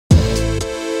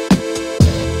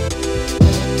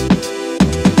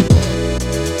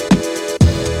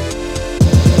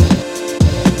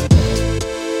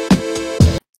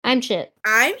I'm Chip.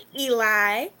 I'm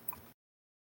Eli.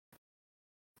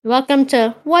 Welcome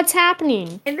to What's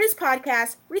Happening. In this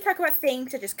podcast, we talk about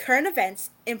things such as current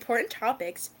events, important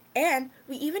topics, and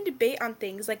we even debate on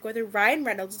things like whether Ryan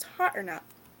Reynolds is hot or not.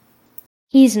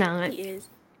 He's not. He is.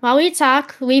 While we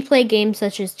talk, we play games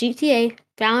such as GTA,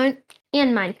 Valorant,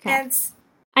 and Minecraft. And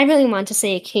I really want to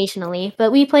say occasionally,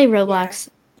 but we play Roblox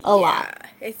a lot.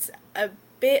 Yeah, it's a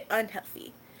bit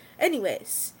unhealthy.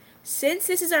 Anyways, since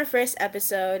this is our first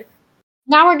episode...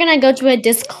 Now we're going to go to a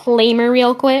disclaimer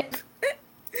real quick.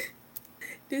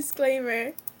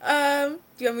 Disclaimer. Do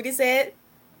you want me to say it?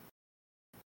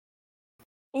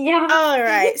 Yeah.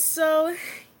 Alright, so...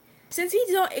 Since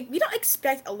we don't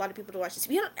expect a lot of people to watch this.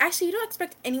 We don't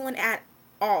expect anyone at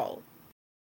all.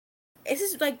 This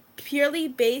is like purely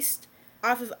based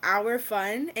off of our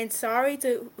fun, and sorry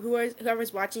to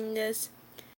whoever's watching this.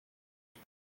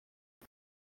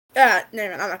 No,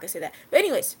 I'm not gonna say that. But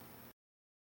anyways,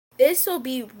 this will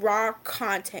be raw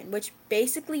content, which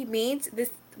basically means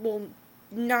this will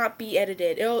not be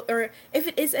edited. Or if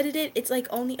it is edited, it's like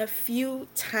only a few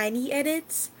tiny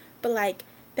edits, but like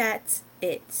that's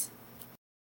it.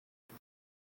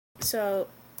 So,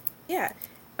 yeah.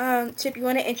 Chip, you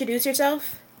want to introduce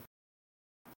yourself?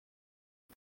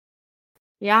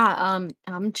 Yeah,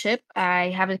 I'm Chip. I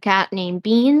have a cat named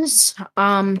Beans.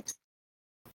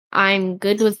 I'm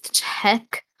good with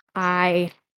tech.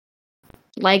 I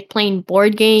like playing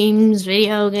board games,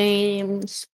 video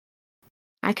games.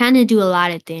 I kind of do a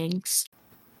lot of things.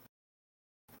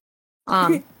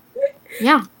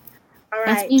 Yeah. All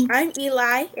right. I'm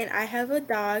Eli, and I have a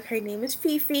dog. Her name is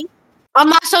Fifi. I'm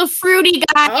not so fruity,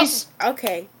 guys. Oh,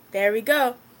 okay. There we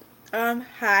go.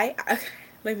 Hi.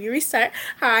 Let me restart.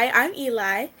 Hi, I'm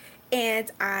Eli,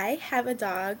 and I have a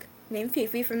dog named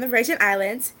Fifi from the Virgin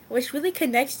Islands, which really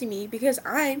connects to me because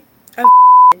I'm a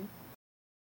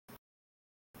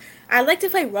I like to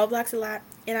play Roblox a lot,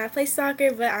 and I play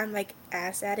soccer, but I'm like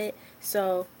ass at it.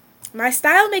 So my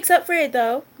style makes up for it,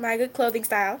 though. My good clothing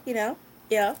style, you know.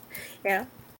 Yeah.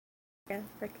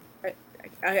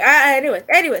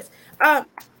 Anyways.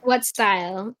 What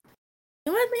style?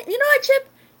 You know what, Chip?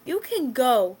 You can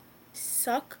go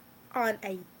suck on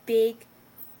a big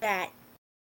fat.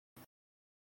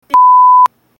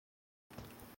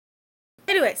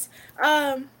 Anyways,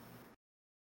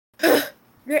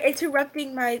 you're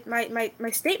interrupting my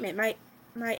statement,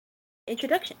 my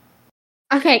introduction.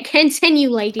 Okay, continue,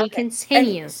 lady. Okay.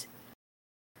 Continue. Anyways,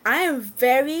 I am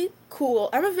very cool.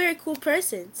 I'm a very cool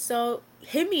person, so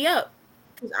hit me up,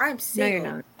 because I'm single. No,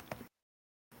 you're not.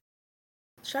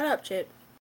 Shut up, Chip.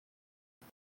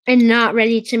 And not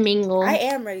ready to mingle. I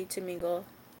am ready to mingle.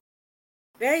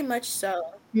 Very much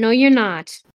so. No, you're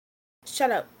not.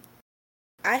 Shut up.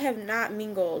 I have not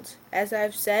mingled. As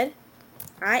I've said,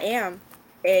 I am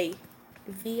a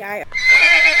VI.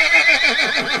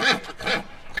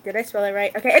 Did I spell it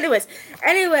right? Okay,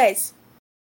 anyways.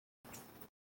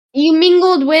 You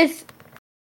mingled with...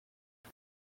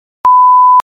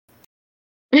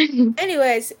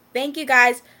 Anyways, thank you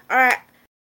guys. Alright,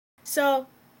 so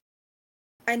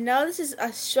I know this is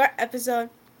a short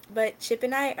episode, but Chip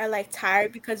and I are like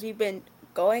tired because we've been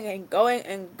going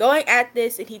at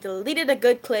this, and he deleted a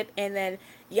good clip, and then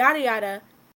yada yada.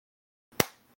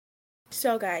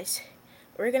 So guys,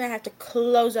 we're gonna have to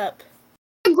close up.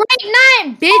 Great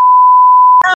night, bitch.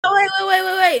 Oh,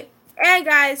 wait. And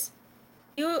guys,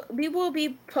 we will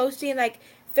be posting like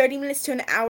 30 minutes to an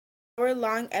hour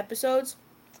long episodes,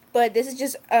 but this is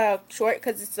just short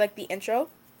because it's like the intro.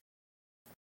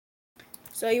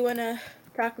 So you wanna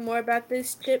talk more about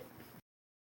this, Chip?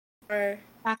 Or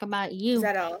talk about you? Is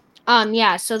that all?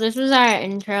 Yeah, so this was our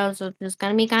intro, so it's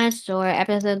gonna be kind of short.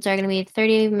 Episodes are gonna be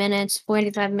 30 minutes,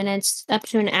 45 minutes, up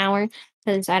to an hour,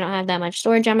 because I don't have that much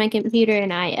storage on my computer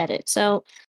and I edit. So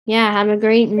yeah, have a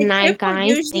great night,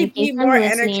 guys. Thank you for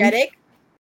listening. Energetic.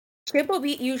 Chip will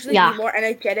usually be more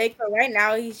energetic, but right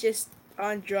now he's just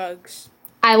on drugs.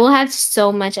 I will have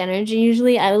so much energy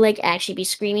usually. I will like actually be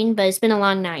screaming, but it's been a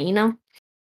long night, you know?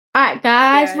 Alright,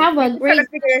 guys, have a great... Trying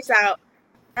to figure this out.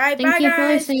 Alright, bye, guys. For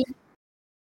listening.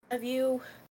 Love you.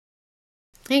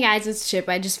 Hey guys, it's Chip.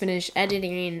 I just finished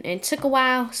editing. It took a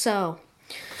while, so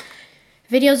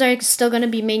videos are still going to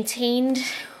be maintained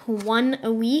one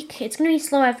a week. It's going to be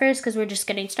slow at first because we're just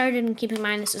getting started, and keep in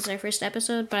mind this is our first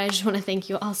episode, but I just want to thank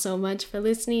you all so much for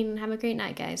listening, and have a great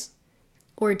night, guys.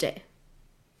 Or day.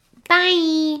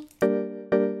 Bye!